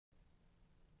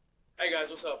Hey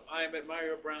guys, what's up? I am at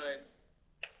Mario Brian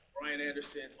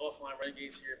Anderson's offline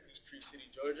Renegades here in Peachtree City,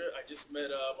 Georgia. I just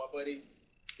met my buddy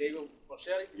David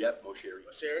Moceri. Yep,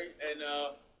 Moceri. And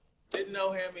didn't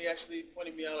know him. He actually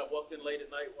pointed me out. I walked in late at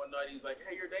night one night. He's like,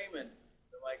 "Hey, you're Damon."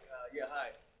 I'm like, "Yeah,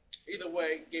 hi." Either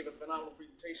way, gave a phenomenal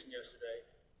presentation yesterday,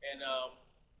 and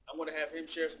I want to have him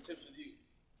share some tips with you.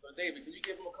 So, David, can you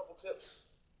give him a couple tips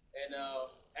and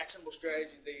actionable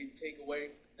strategies they take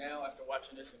away now after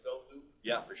watching this and go through?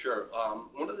 Yeah, for sure.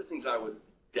 One of the things I would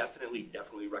definitely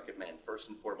recommend, first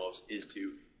and foremost, is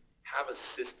to have a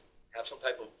system, have some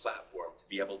type of platform to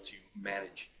be able to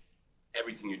manage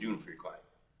everything you're doing for your client.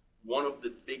 One of the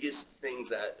biggest things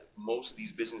that most of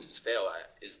these businesses fail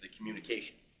at is the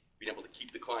communication. Being able to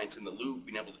keep the clients in the loop,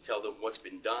 being able to tell them what's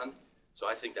been done. So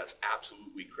I think that's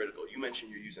absolutely critical. You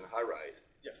mentioned you're using HighRise.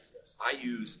 Yes. I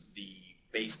use the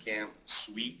Basecamp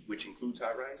suite, which includes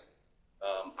HighRise.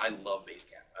 I love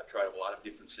Basecamp. I've tried a lot of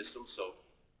different systems, so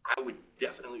I would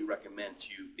definitely recommend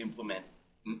to implement,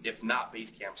 if not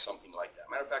Basecamp, something like that.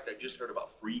 Matter of fact, I just heard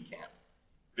about FreeCamp.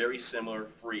 Very similar,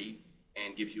 free,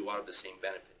 and gives you a lot of the same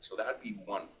benefits. So that would be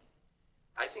one.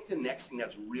 I think the next thing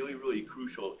that's really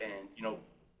crucial, and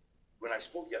when I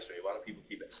spoke yesterday, a lot of people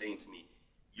keep saying to me,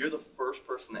 "You're the first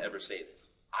person to ever say this."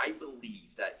 I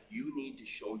believe that you need to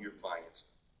show your clients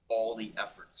all the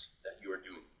efforts that you are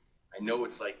doing. I know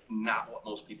it's like not what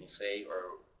most people say,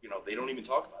 or they don't even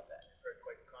talk about that. Heard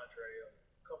quite the contrary of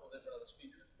a couple of different other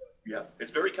speakers. But yeah,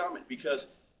 it's very common because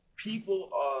people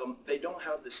they don't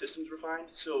have the systems refined,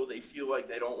 so they feel like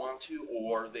they don't want to,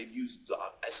 or they've used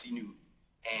SCNU,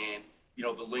 and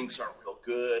the links aren't real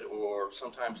good, or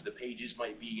sometimes the pages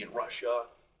might be in Russia.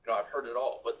 I've heard it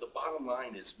all, but the bottom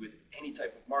line is with any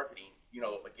type of marketing,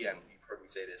 again, you've heard me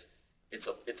say this, it's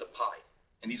a pie,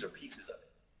 and these are pieces of it.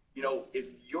 If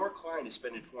your client is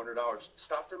spending $400,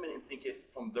 stop for a minute and think it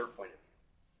from their point of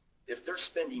view. If they're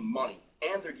spending money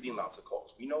and they're getting lots of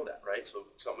calls, we know that, right? So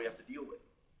it's something we have to deal with.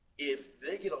 If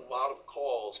they get a lot of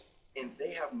calls and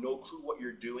they have no clue what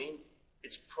you're doing,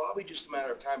 it's probably just a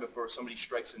matter of time before somebody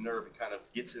strikes a nerve and kind of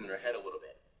gets in their head a little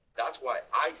bit. That's why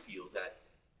I feel that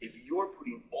if you're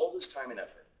putting all this time and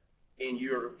effort and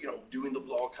you're doing the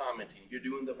blog commenting, you're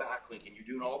doing the backlinking, you're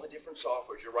doing all the different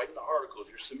softwares, you're writing the articles,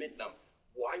 you're submitting them,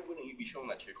 why wouldn't you be showing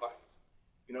that to your clients?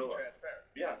 transparent.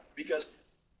 Yeah, because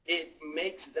it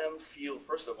makes them feel,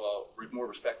 first of all, more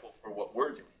respectful for what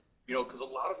we're doing. Because a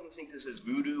lot of them think this is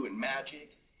voodoo and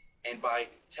magic, and by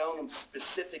telling them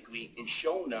specifically and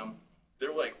showing them,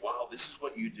 they're like, wow, this is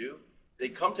what you do. They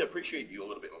come to appreciate you a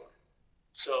little bit more.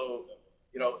 So,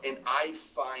 and I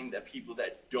find that people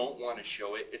that don't want to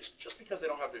show it, it's just because they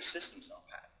don't have their systems down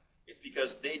pat. It's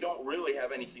because they don't really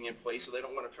have anything in place, so they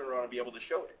don't want to turn around and be able to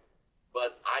show it.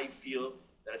 But I feel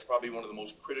that it's probably one of the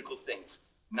most critical things,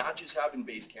 not just having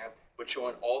Basecamp, but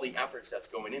showing all the efforts that's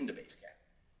going into Basecamp.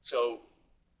 So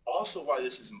also why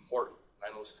this is important, and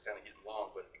I know this is kind of getting long,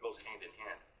 but it goes hand in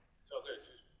hand. So good.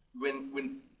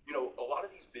 When a lot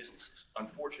of these businesses,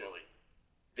 unfortunately,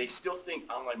 they still think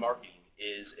online marketing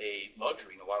is a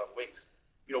luxury in a lot of ways.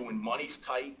 When money's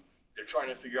tight, they're trying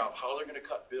to figure out how they're going to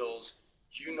cut bills.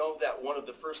 You know that one of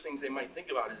the first things they might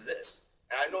think about is this.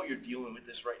 And I know you're dealing with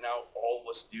this right now, all of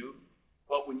us do,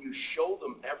 but when you show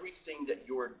them everything that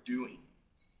you're doing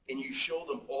and you show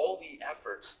them all the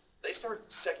efforts, they start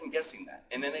second guessing that.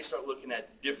 And then they start looking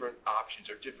at different options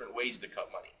or different ways to cut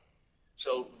money.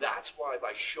 So that's why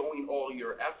by showing all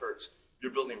your efforts,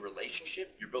 you're building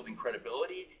relationship, you're building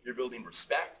credibility, you're building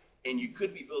respect, and you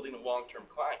could be building a long-term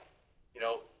client.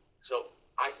 So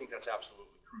I think that's absolutely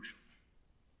crucial.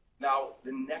 Now,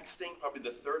 the next thing, probably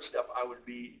the third step I would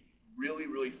be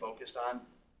really focused on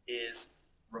is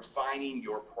refining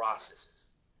your processes.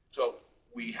 So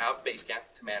we have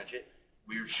Basecamp to manage it.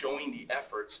 We're showing the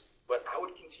efforts, but I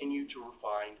would continue to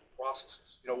refine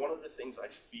processes. One of the things I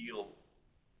feel,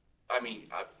 I'm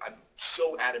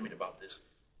so adamant about this.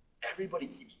 Everybody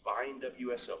keeps buying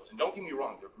WSOs, and don't get me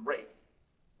wrong, they're great,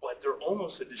 but they're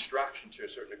almost a distraction to a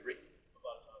certain degree.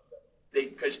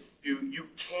 Because you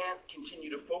can't continue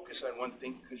to focus on one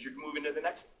thing because you're moving to the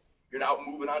next thing. You're now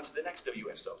moving on to the next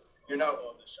WSO. You're now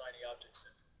the shiny object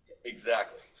syndrome.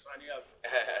 Exactly. Shiny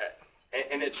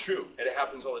object. and it's true, and it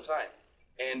happens all the time.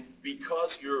 And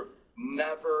because you're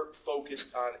never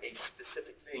focused on a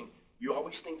specific thing, you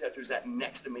always think that there's that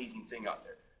next amazing thing out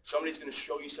there. Somebody's going to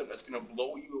show you something that's going to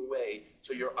blow you away,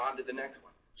 so you're on to the next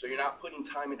one. So you're not putting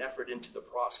time and effort into the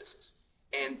processes.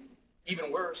 And even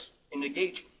worse, in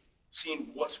engaging,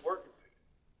 seeing what's working for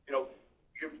you.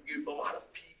 A lot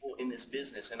of people in this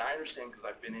business, and I understand because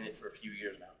I've been in it for a few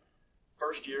years now.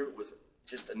 First year was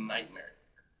just a nightmare,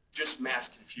 just mass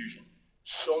confusion.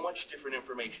 so much different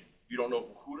information. You don't know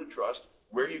who to trust,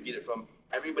 where you get it from.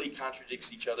 Everybody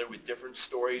contradicts each other with different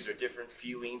stories or different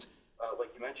feelings. Like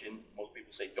you mentioned, most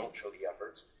people say don't show the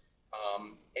efforts.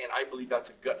 And I believe that's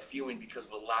a gut feeling because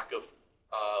of a lack of,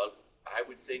 I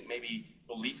would think, maybe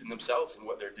belief in themselves and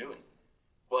what they're doing.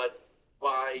 But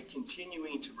by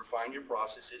continuing to refine your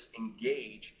processes,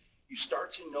 engage, you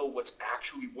start to know what's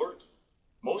actually working.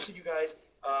 Most of you guys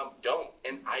don't.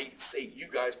 And I say you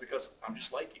guys because I'm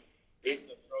just like you. It's to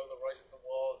throw the rice at the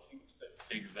wall and see what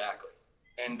sticks. Exactly.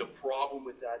 And the problem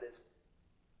with that is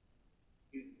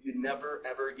you never,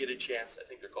 ever get a chance. I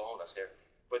think they're calling us here.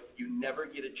 But you never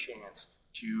get a chance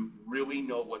to really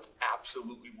know what's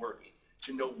absolutely working,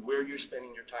 to know where you're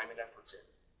spending your time and efforts in.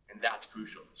 And that's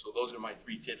crucial. So those are my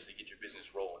 3 tips to get your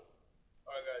business rolling.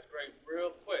 All right, guys, great.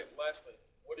 Real quick, lastly,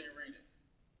 what are you reading?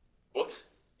 Books?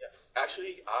 Yes.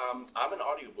 Actually, I'm an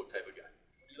audiobook type of guy.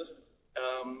 What are you listening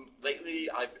to? Lately,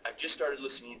 I've just started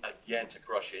listening again to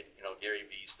Crush It, Gary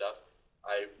Vee stuff.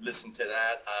 I listened to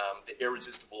that, The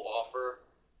Irresistible Offer.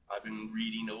 I've been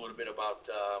reading a little bit about...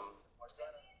 What's going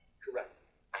on? Correct.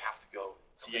 I have to go.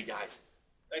 See you guys.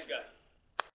 Thanks, guys.